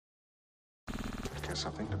guess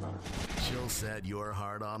I'll think about it. She'll set your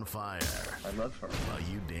heart on fire. I love her. While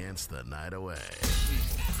you dance the night away.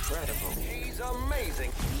 He's incredible. He's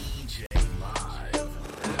amazing. DJ Live.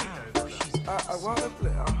 I wanna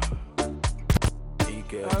play.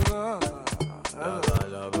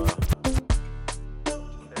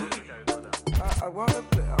 I wanna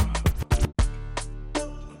play.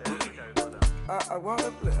 I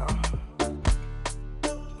wanna play.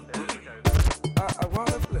 I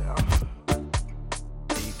wanna play.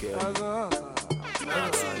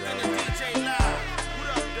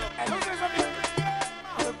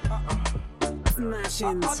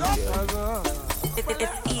 Smashing.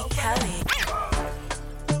 It's E. Kelly.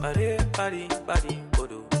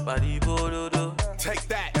 Take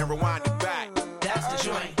that and rewind it back. That's the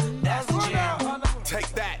joint, that's the jam. Take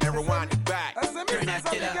that and rewind it back. Turn that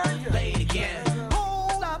shit up, play it again.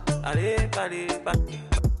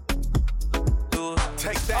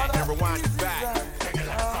 Take that and rewind it back.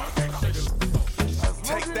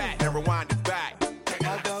 Take that and rewind it back.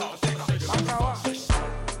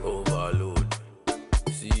 Overload,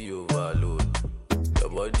 see overload, your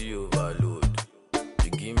body overload,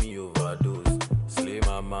 you give me overdose, slay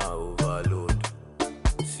mama overload,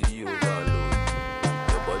 see overload,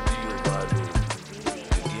 your body overload,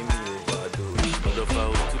 you give me overdose,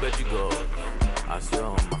 motherfucker, too bad you go, as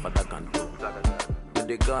your my father can do, but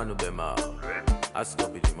they can't be my, I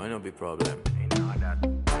stop it, it might not be problem.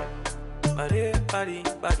 Body, body,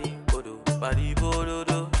 body, bodo, body, bodo,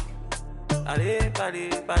 do. Body, body,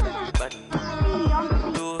 body, body,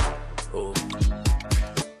 do. Oh,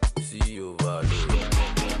 see overload,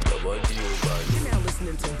 the body overload. You're now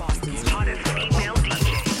listening to Boston's hottest female DJ.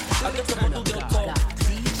 I get the bottle on top,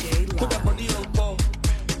 DJ put that body on top.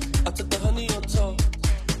 I took the honey on top,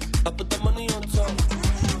 I put the money on top.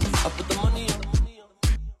 I put the money on.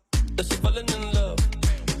 That she falling in love.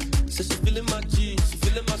 Says she feeling my G, she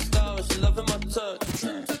feeling my style, and she loving my touch.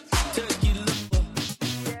 Take it over,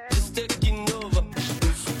 just taking over.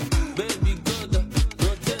 Baby, go down,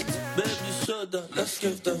 rotate, baby, shoulder. Let's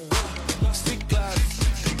give them sweet glass,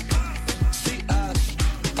 sweet ass.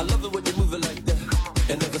 I love it when you move it like that.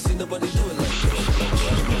 I never seen nobody do it like that.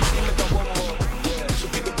 Make her one more, yeah. She'll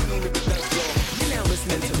be the queen of the dance floor. You're now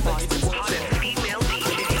listening to Boston's hottest female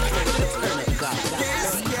DJ.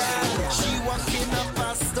 She walking up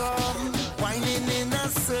a storm, whining in a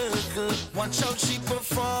circle. Watch how she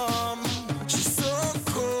perform. She's so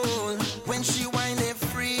cool when she whine and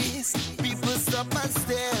freeze. People stop and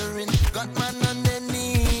staring. Got man on their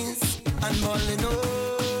knees and bawling.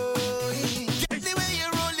 Oh, the way you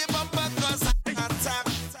roll your bumper 'cause I attack.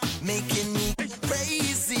 Make it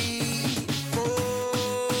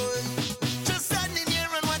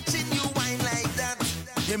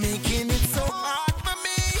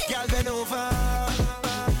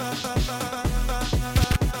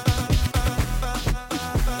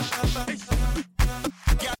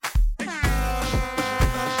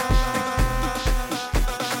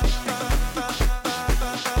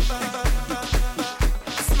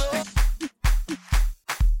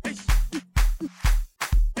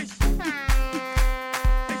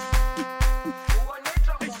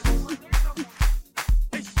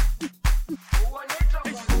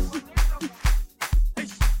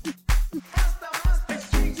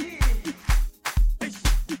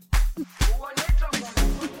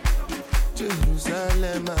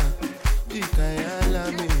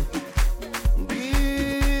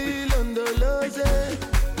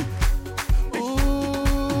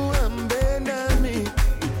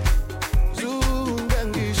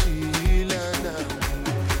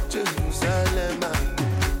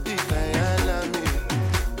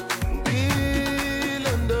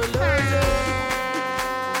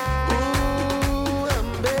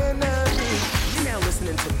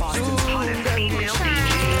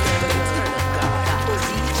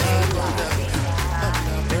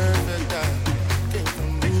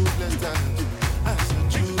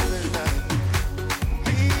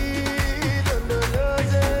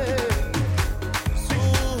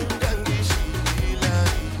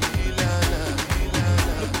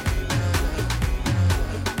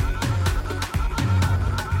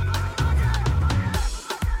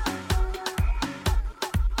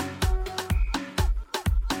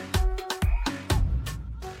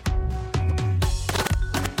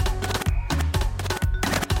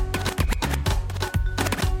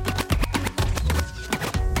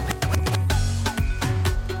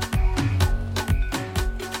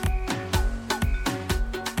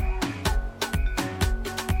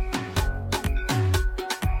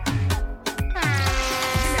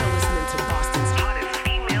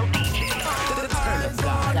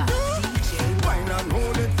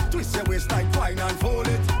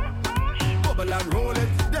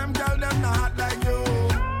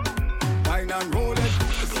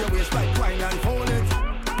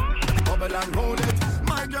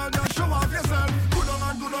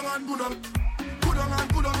and good on. Good on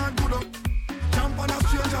and good on and good on. Jump on a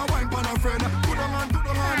stranger, wine on a friend. Good on and good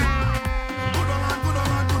on and good on and good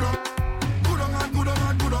on and good on. Good on and good on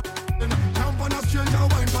and good on. Jump on a stranger,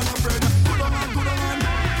 wine on a friend. Good on and good on and.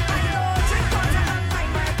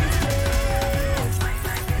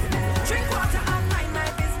 Drink water and mind my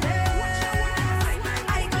business.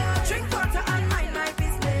 I go drink water and mind my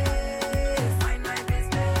business. Mind my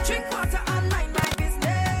business. Drink water and mind my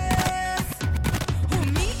business. Who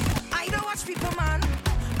me? I don't watch people, man.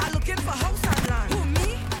 I'm looking for house and land. Who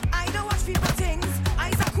me? I don't watch people things.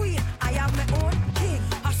 I's a queen. I have my own king.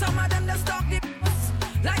 Or some of them just talk the bus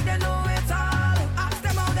like they know it all. Ask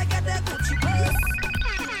them how they get their Gucci bus.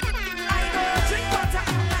 I go drink water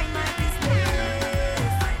and mind my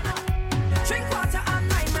business. Drink water and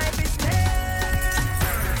mind my business.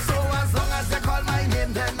 So as long as they call my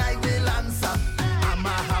name, then I will answer. I'm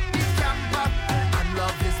a happy camper, and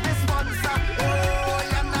love is my sponsor.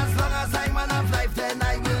 Oh, and as long as I'm man of life, then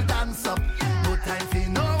I will dance up. No time for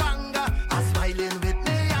no anger, I'm smiling with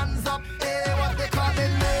me hands up. Hey, what they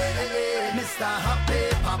calling me? Mr. Happy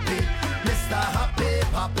Papi, Mr. Happy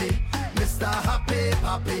Papi, Mr. Happy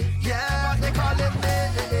Papi. Yeah, what they calling me?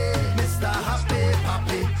 Mr. Happy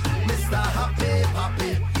Papi, Mr. Happy Papi.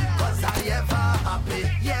 'Cause I ever happy,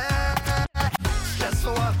 yeah. Stress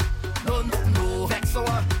so no, vex so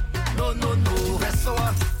no, stress so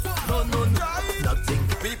no, nothing.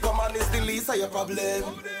 People man is the least of your problem.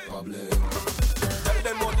 Tell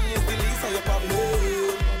them money is the least of your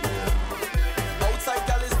problem. Outside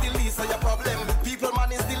girl is the least of your problem. People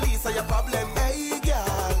man is the least of your problem. Hey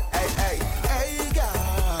girl, hey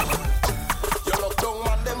girl. You look down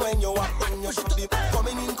man them when you walk down. You should be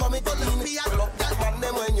coming in. You look down man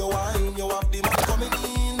them when you wine. You have the man coming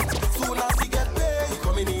in. Soon as he get paid, he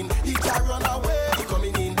coming in. He can run away, he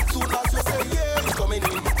coming in. Soon as you say yeah, he coming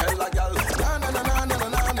in. Tell a girl, na.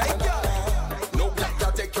 Hey girl, no black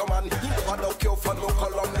girl take your man. He never knock you for no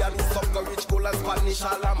Colombian. He's some rich cool and Spanish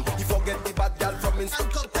alarm. He forget the bad girl from his who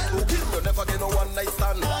kill you never get no one night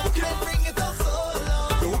stand. Who kill bring it up so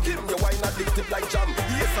long. Who kill your wine addictive like jam.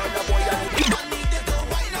 Yes, I'm a boy and I need to go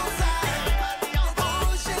wine outside.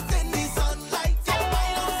 Oh shit in the sunlight, yeah,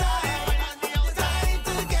 wine outside. Time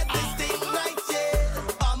to get this thing right, yeah.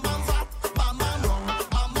 Bam bam fat, bam bam rum,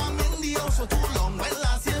 bam bam in the house for too long. When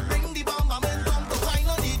last year bring the bam bam in come to wine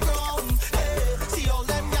on the ground. Hey, see all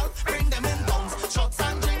them y'all, bring them in bounce. Shots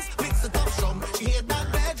and drinks, mix it up strong. She hate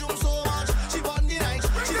that bedroom so much. She won the night,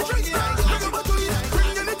 she won the night.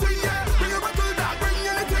 Bring anything, yeah. Bring a bottle, dog. Bring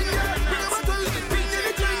anything, yeah. Bring a bottle, bring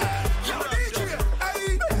anything. Yo, DJ,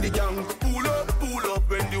 hey. When the gang pull up,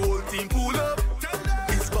 when the whole team pull up.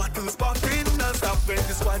 These bottles popping non-stop when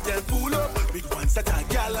the squad them pull up. Big one set a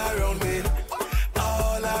gal around me,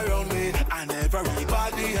 all around me, and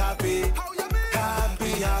everybody happy,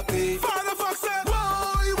 happy. Father fuck said,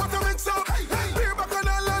 boy, what a mix up. Beer back on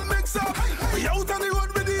the land mix up. We out on the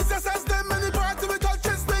road with these SS, them in the party we touch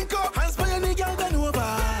and stink up. Hands by any girl then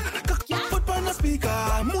over. Cock your foot on the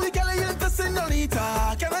speaker. Muy caliente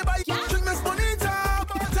señorita. Can I buy drink Miss Bonita?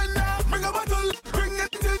 Bartender, bring a bottle, bring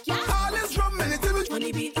it to all is rum and it's with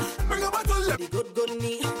Money beat, bring a bottle, the good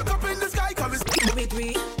me. up in the sky, come and Every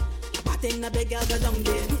three. But in the big girl go down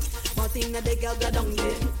there. But in the big girl go down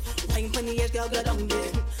there. Wine for the girl go down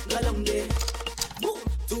there. Go down there. Boom.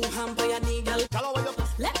 Two hand by a knee girl.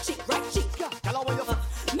 Left cheek, right cheek.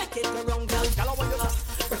 Make it go round girl.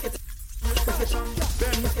 Break it. then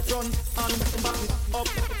run and back it up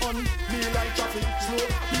on me like traffic. Slow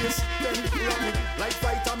pace, then rock it like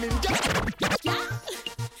vitamin.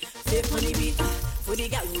 Save money beat. For the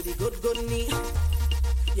girl with the good knee.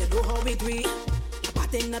 You know how we do it.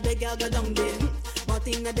 But in the big girl go down there. But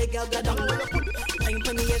in the big girl go down there. Wine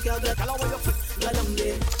for the girl go down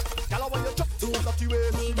there. Two lucky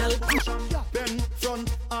ways, Knee girl. then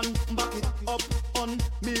front and back it up on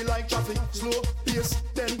me like traffic. Slow pace,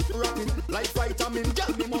 then rock it like vitamin.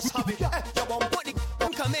 Girl, me must have it. You want put it,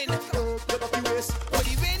 Come in, the lucky ways. what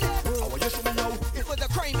do you win? How you show me now? It was a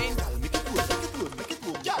crime in. Girl, make it good, make it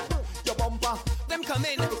good. Girl, your bumper, Them come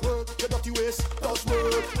in. work, your dirty ways does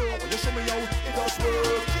work. How you show me how it does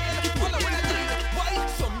work? Follow what I do. Why?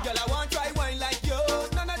 Some girl I want try wine like you.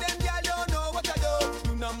 None of them girl don't know what I do.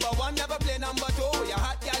 You number one, never play number two. You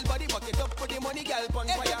hot girl body, buck it up, put the money girl on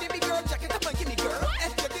fire. Hey, give me girl, check it up and give me girl.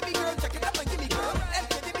 Hey, give me girl, check it up and give me girl. Hey,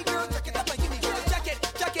 give me girl, check it up and give me girl. Check it,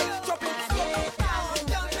 drop it.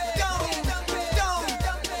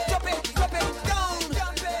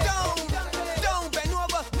 Bend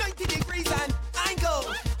over 90 degrees and angle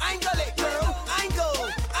it, girl.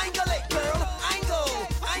 Angle it, girl.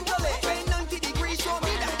 Angle it. Bend 90 degrees, show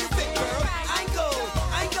me that you fit, girl.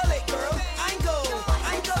 Angle it, girl.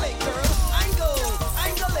 Angle it.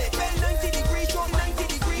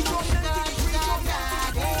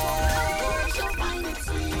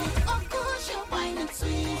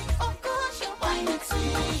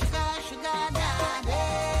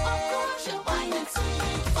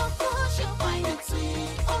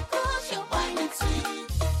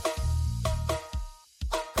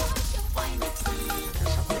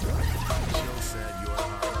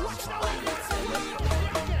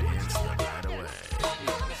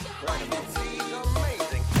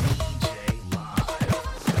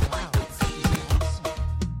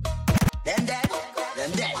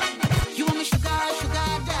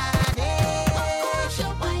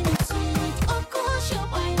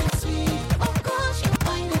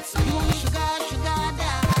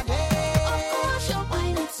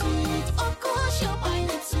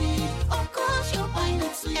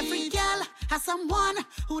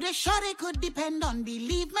 could depend on,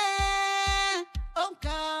 believe me. Oh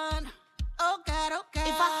God, oh God, oh God.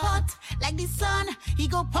 If I hot like the sun, he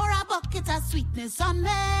go pour a bucket of sweetness on me.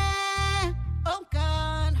 Oh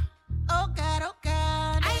God, oh God, oh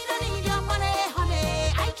God. I don't need your money,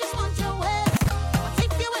 honey. I just want your waist. But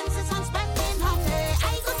if you insist on spending, honey,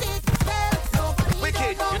 I go take the best. Nobody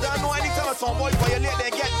Wicked, you don't know anything about some boy, but you let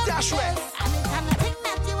them get dash wet.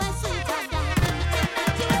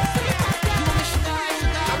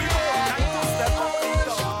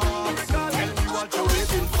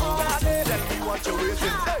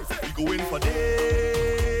 We going for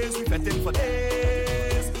days, we betting for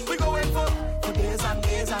days. We going for days and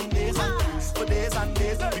days and days and days. For days and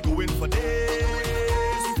days, we going for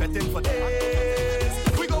days, we betting for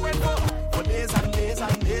days. We going for days and days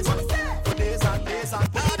and days. For days and days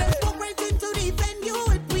and days. Let's walk right into the venue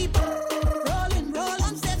with we rolling,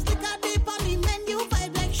 rolling. Steps like a dip on the menu,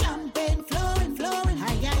 vibe like champagne, flowing, flowing.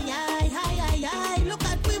 Hi, hi, hi, hi, hi, hi. Look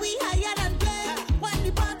at we higher than play. When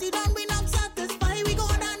the party done, we not satisfied. We go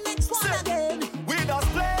down next one again. We just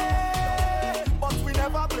play, but we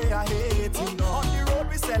never play a hating. On the road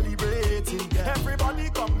we celebrating, everybody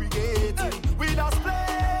congregating. We just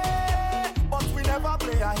play, but we never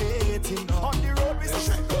play a hating. On the road we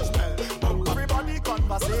celebrating, everybody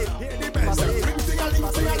conversating. Hear the bells, ring, ting-a-ling,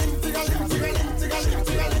 ting-a-ling, ting-a-ling, ting-a-ling, ting-a-ling,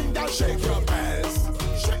 ting-a-ling. Now shake your bells,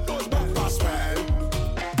 shake those bumpers well.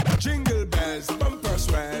 Jingle bells,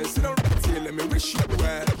 bumpers well. Sit down right here, let me wish you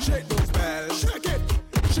well. Shake those bells, shake it,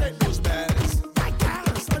 shake those bells.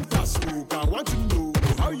 Santa Spook, I want to know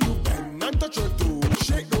how you bend and touch your toe.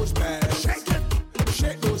 Shake those bells, shake it,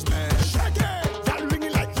 shake those bells, shake it. That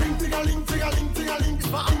ringing like ring, ting-a-ling, ting-a-ling, ting-a-ling,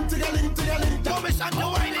 ting-a-ling, ting-a-ling. Don't miss out the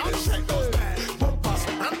whining. Shake those bells, bumpers.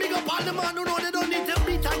 And big up all the man who know they don't need to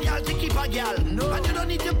beat a girl to keep a girl. No. And you don't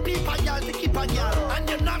need to peep a girl to keep a girl. And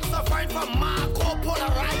you're not suffering from Marco Polo,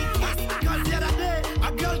 right? Cause the other day,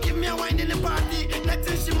 a girl give me a wine in the party. Next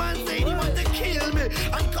thing she man saying he want to kill me.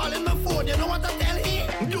 And calling my phone, you know what I tell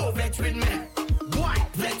him? Don't vex with me. Boy,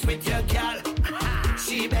 vex with your girl.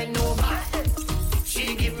 She bend over.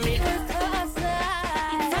 She give me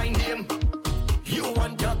find him. You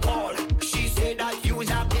want to call. She said that you's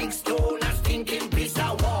a big stone, a stinking piece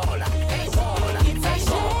of wall. Hey, wall. It's a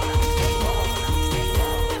shame.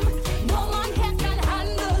 No one here can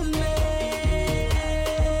handle me.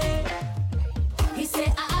 He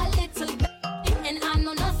said a little bit and I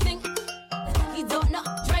know nothing. He don't know,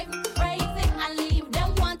 drive me crazy. And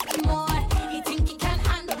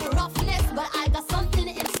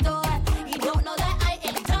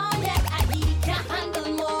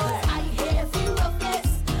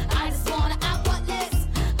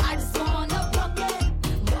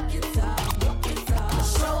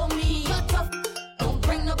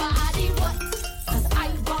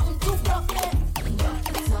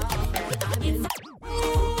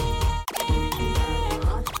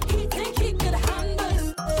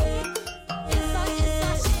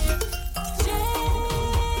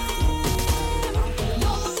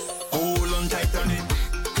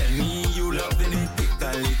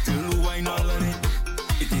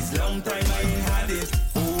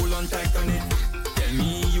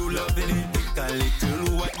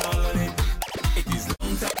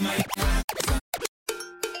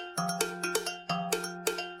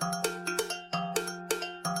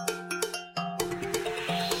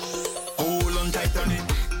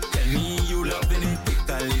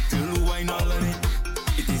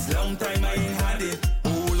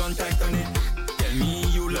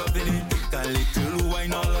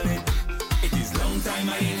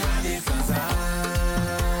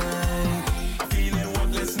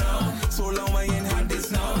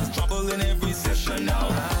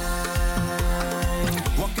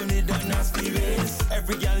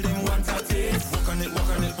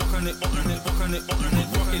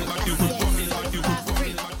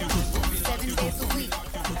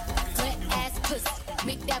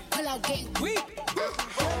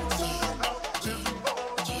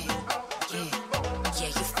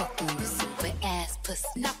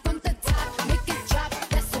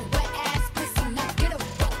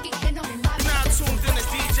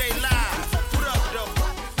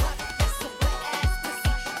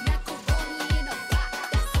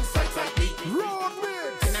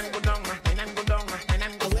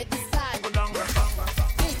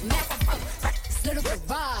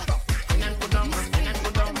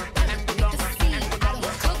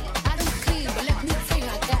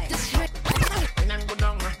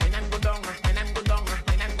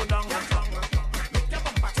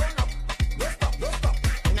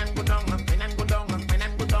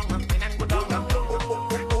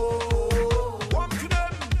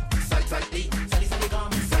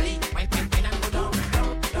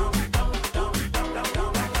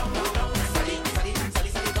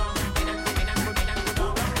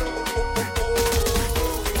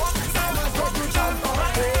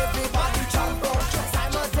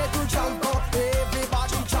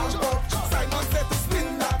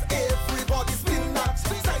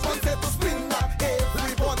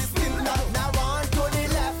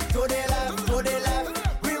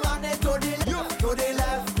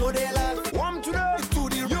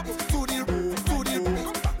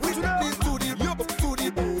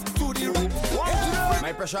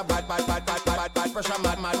My pressure bad pressure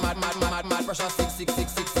mad pressure sick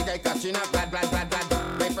I catching up bad my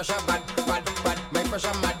pressure bad my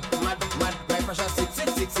pressure mad my pressure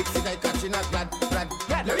sick I catching up bad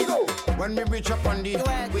there we go when we reach up on the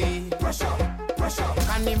way pressure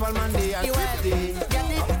Carnival Monday and Tuesday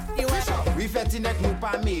we fetting that new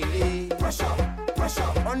family pressure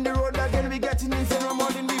on the road again we getting insane we're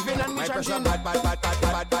more than we feel and we champion bad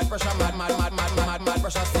pressure mad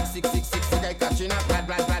pressure sick I catching up bad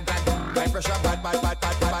my pressure bad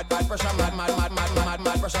pressure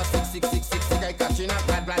mad pressure sick I catching up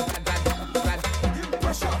bad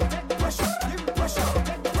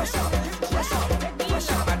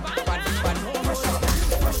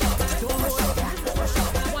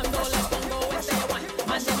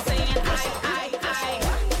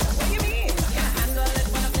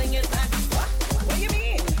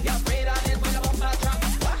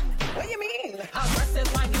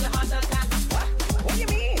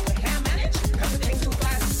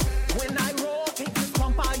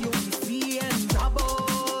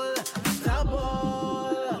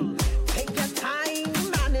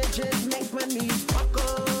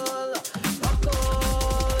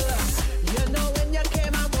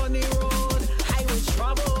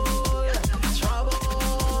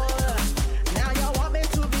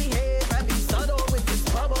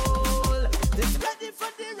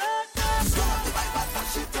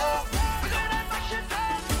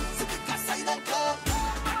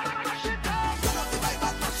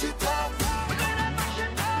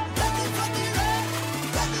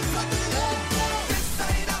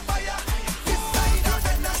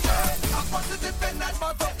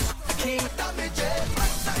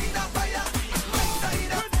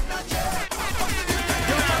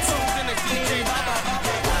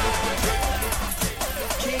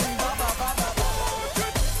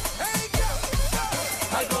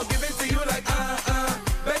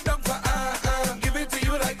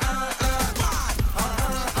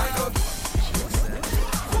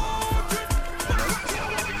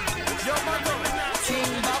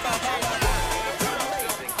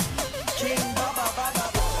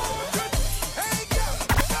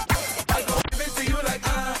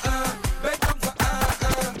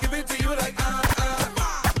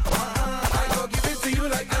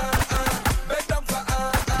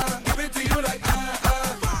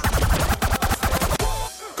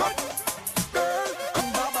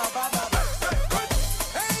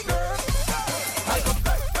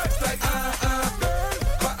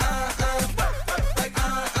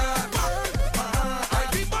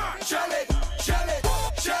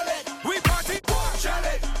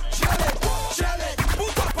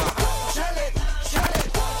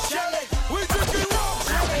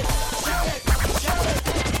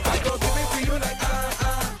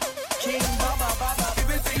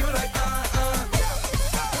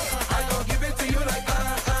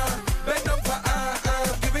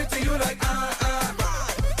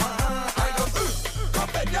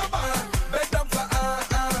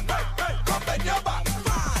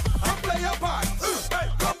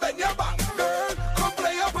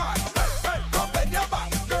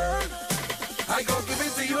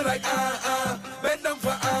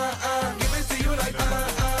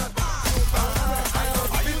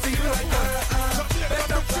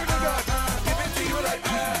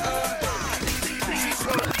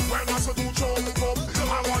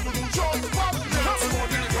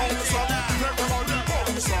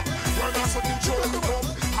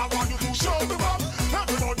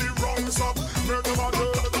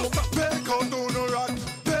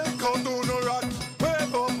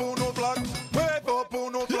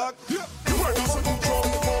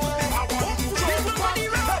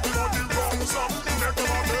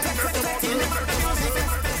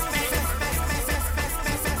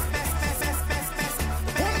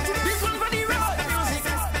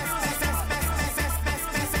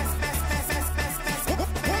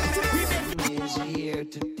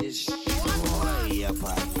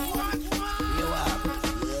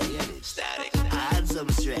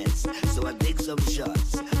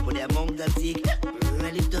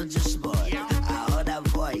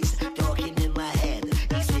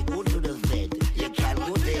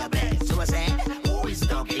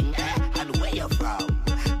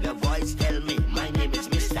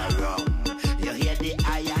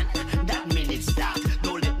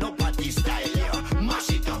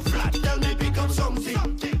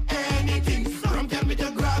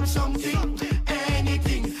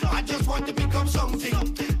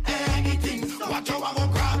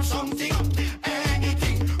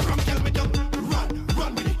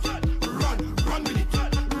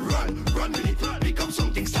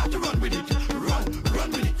Run with it,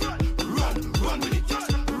 run with it, run with it.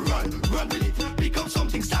 run with it. Pick up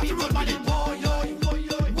something, start to run with it. Boy, yo, boy,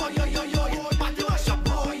 yo, boy, yo, yo, yo, yo. Party mash up,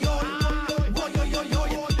 boy, yo, boy, yo, yo, yo,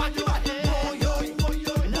 yo. Party mash up, boy, yo, boy,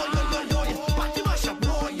 yo, boy, yo, yo, yo. Party mash up,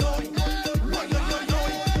 boy, yo, boy, yo, yo,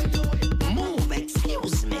 yo. Move,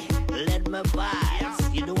 excuse me, let me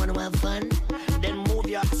pass. You don't wanna have fun? Then move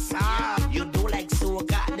your ass. You do like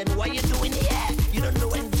soca, then what you doing here? You don't know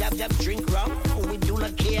when jab drink rum? We do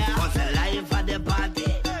not care. Cause the life of the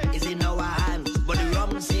party is in our hands. But the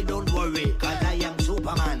rum say don't worry, cause I am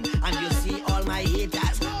Superman. And you see all my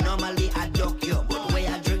haters, normally I duck you. But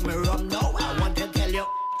when I drink my rum now, I want to tell you.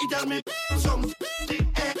 It tell me something,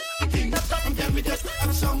 anything that happened, tell me just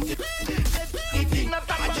something, anything. I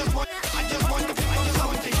just want to feel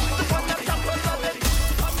something.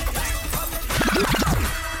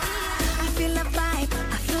 I feel a vibe,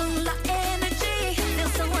 I feel the energy, feel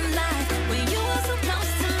so alive when you are so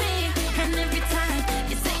close to me. And every time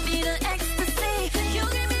you take me to ecstasy, you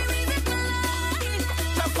give me reason for life.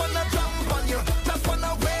 Just wanna jump on you, just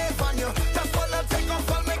wanna wave on you, just wanna take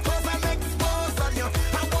off all my clothes and expose on you.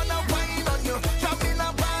 I wanna wine on you, jump in a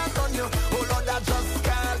band on you. Oh Lord, I just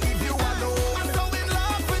can't leave you alone. I'm so in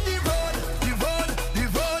love with the road, the road, the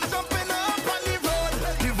road. Jumping up on the road,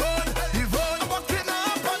 the road, the road. Walking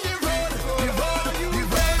up on the road, the road, the road.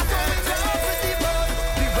 So in love with the road,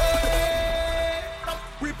 the road.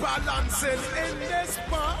 We balancing in this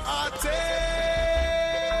party.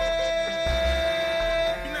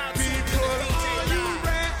 People, are you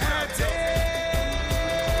ready?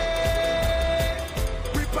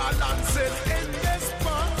 We balancing in this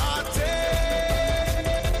party.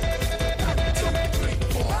 1, 2, 3,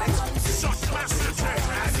 4. Shot message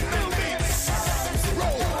and new beats.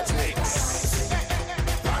 Roll mix.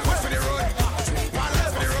 One left for the road. One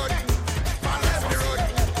left for the road. One left for the road.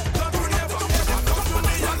 Don't do never. Come to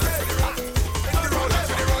me and left for the road. The road left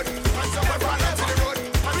for the road. Hands up and one left for the road.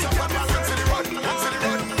 Hands up and one left for the road. Hands for the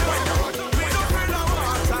road. Find the road. We don't feel no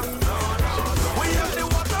water. We have the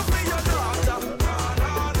water for your daughter.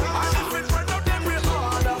 And if it run out, then we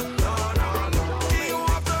order. You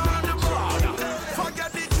have to run the border. Forget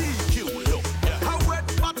the GQ, look. How wet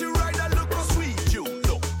party rider look how sweet you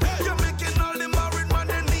look. You're making all the married man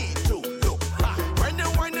they need to look. When you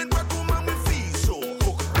whine it back home and we feel so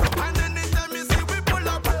hooked. And anytime you see we pull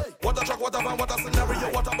up, what a truck, what a van, what a scenario,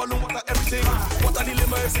 what a balloon, what a everything. What a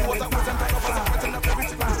dilemma, see what a present, kind of us a present of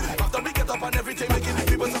everything. After we get up on everything, making the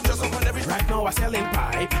people some just up on everything. Right now I selling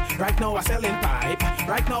pipe. Right now I selling pipe.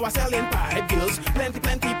 Right now I selling pipe. Girls, plenty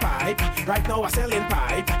pipe. Right now I selling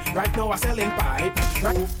pipe. Right now I selling pipe.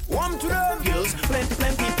 Right. One to them. Girls,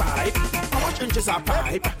 plenty pipe. How much inches are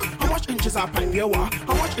pipe? How much inches are pipe? Yo,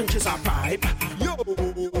 how much inches are pipe? Yo,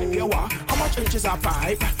 how much inches are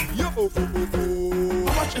pipe? Yo,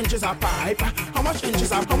 how much inches are pipe? How much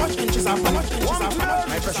inches are? How much inches are? How much inches are?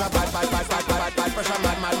 My pressure bad pressure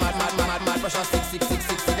mad pressure 6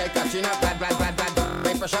 they catching up bad. My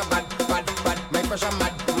pressure bad. My pressure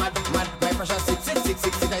mad. My pressure 6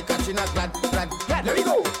 they catching up bad. There we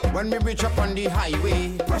go. When we reach up on the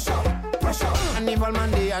highway, pressure. Carnival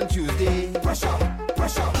Monday and Tuesday, pressure.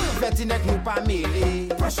 Betting that new pa melee,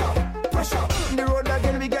 pressure. The road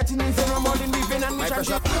again we getting in some more than beefing and my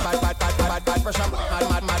pressure bad pressure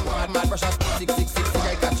mad pressure 6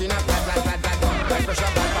 they catching up bad. My pressure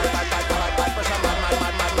bad pressure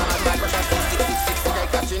mad pressure 6 they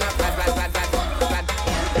catching up bad.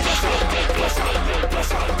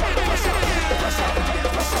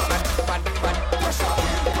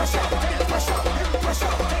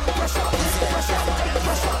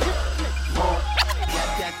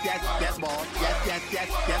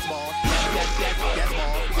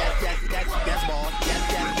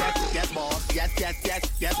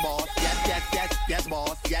 Yes,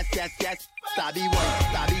 boss. Stabby work,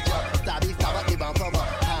 stabby jump, stabby stab at the bumper,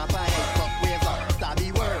 half a head, fuck waves up, stabby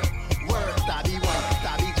work, stabby work,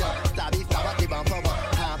 stabby jump, stabby stab at the bumper,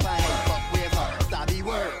 half a head, fuck waves up, stabby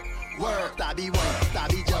work, stabby work,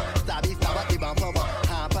 stabby jump, stabby stab at the bumper,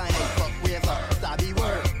 half a head, fuck waves up, stabby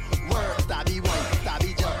work, stabby work,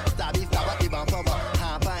 stabby jump, stabby stab at the bumper,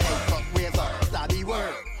 half a head, fuck waves up, stabby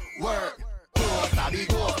work, go, stabby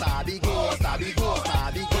go, stabby go, stabby go,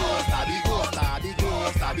 stabby go, stabby go, stabby go,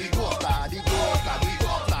 stabby go, stabby go, stabby go, stabby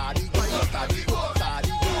go, stabby go, stabby go,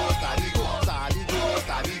 stabby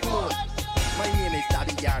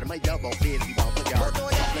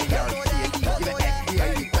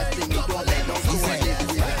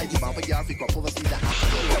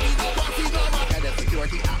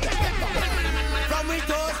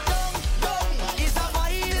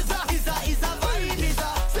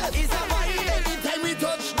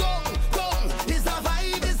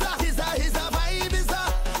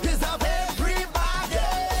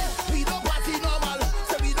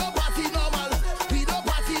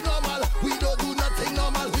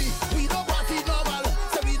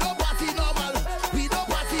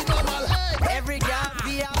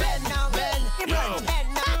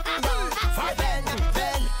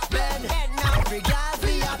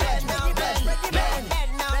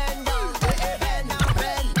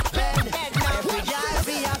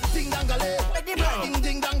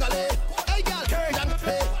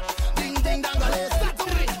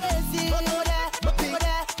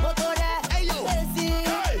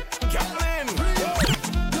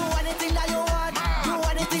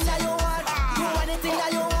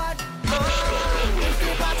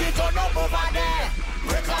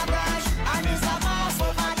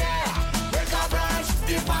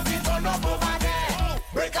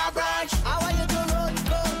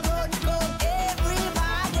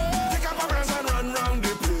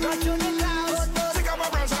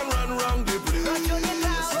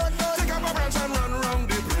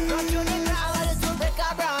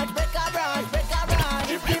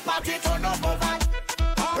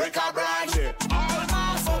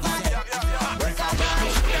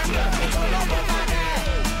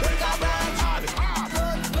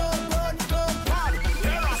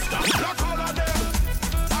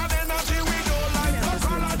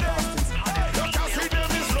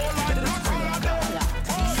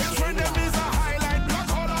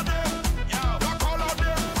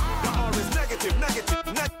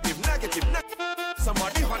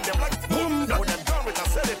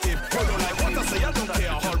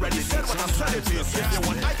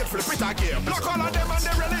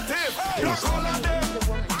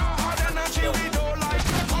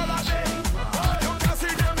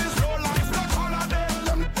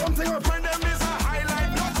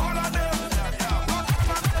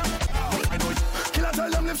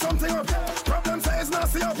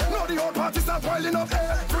party start piling up.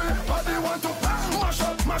 Everybody want to mash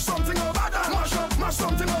up, mash something up. Mash up, mash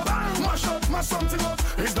something up. Mash up, mash something up.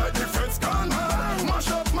 It's like the feds gone.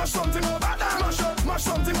 Mash up, mash something up. Mash up, mash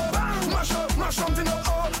something up. Mash up, mash something up.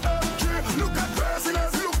 OMG, look at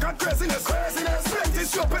craziness. Look at craziness, craziness. Plenty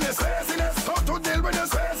stupidness, craziness. How to deal with this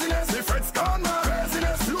craziness? The feds gone, man.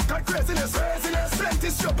 Craziness, look at craziness, craziness. Plenty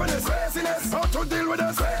stupidness, craziness. How to deal with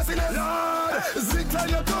this craziness? Lord, Zikla,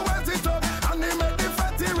 you to wet it up. And they make the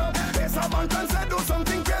fatty rub. There's a man can say do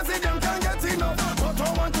something crazy, them can't get enough. But I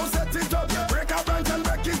want to set it up. Break a branch and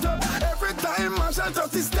break it up. Every time I shall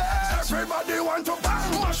touch the stairs, everybody want to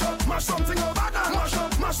mash up, mash something up. Mash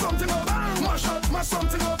up, mash something up. Mash up, mash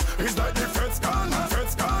something up. It's like the feds gone,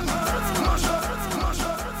 feds gone, feds gone. Mash up, mash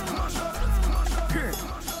up, mash up.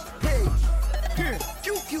 Hey,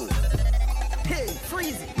 cute. Hey,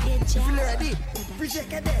 freeze it. If you ready,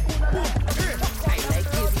 project it there. I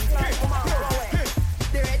like it.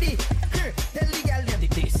 They ready? Tell the girl them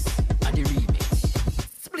this and the remix.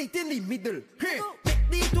 Split in the middle.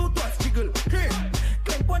 Make the two toes jiggle.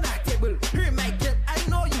 Climb on that table. My girl, I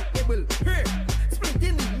know you able. Split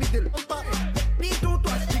in the middle. Make the two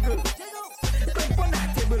toes jiggle. Climb on that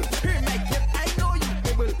table. My girl, I know you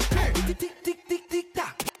able. Tick, tick, tick, tick,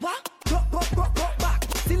 tack. What? Go back.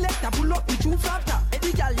 Select a pull up the two factor.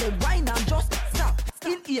 Every girl they wine and just stop.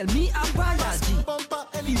 Still heal me and biology. The bumper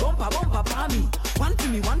for me. One for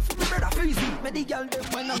me, brother freezy. Make the girl them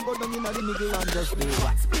wine and go down in the middle and just do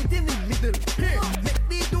what? Split in the middle. Make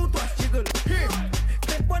the two toes jiggle.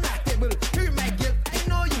 Clip on that table. My girl, I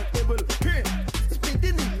know you able. Split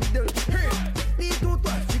in the middle. The two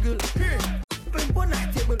toes jiggle. Clip on that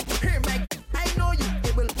table. My, I know you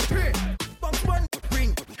able. Bump one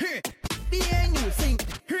ring. The end you sing.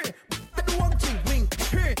 I do one thing ring.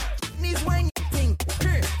 Knees wine thing.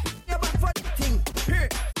 Your back for the thing.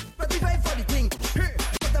 45 for the thing.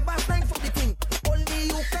 But the back line for the thing. Only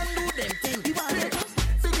you can do them thing. You want it?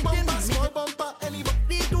 Big bumper, small bumper,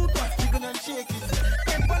 anybody do touch, you gonna shake it.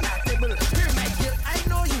 Temple that table. My girl, I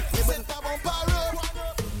know you able. Set that bumper up.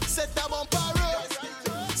 Set that bumper up.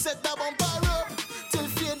 Set that bumper up. Till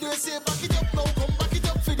fade they say back it up now. Come back it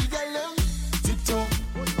up for the girl. Tiptoe,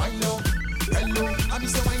 wine low, hello. I me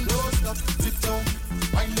say wine don't stop. Tiptoe,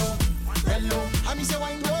 wine low, hello. I me say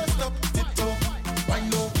wine.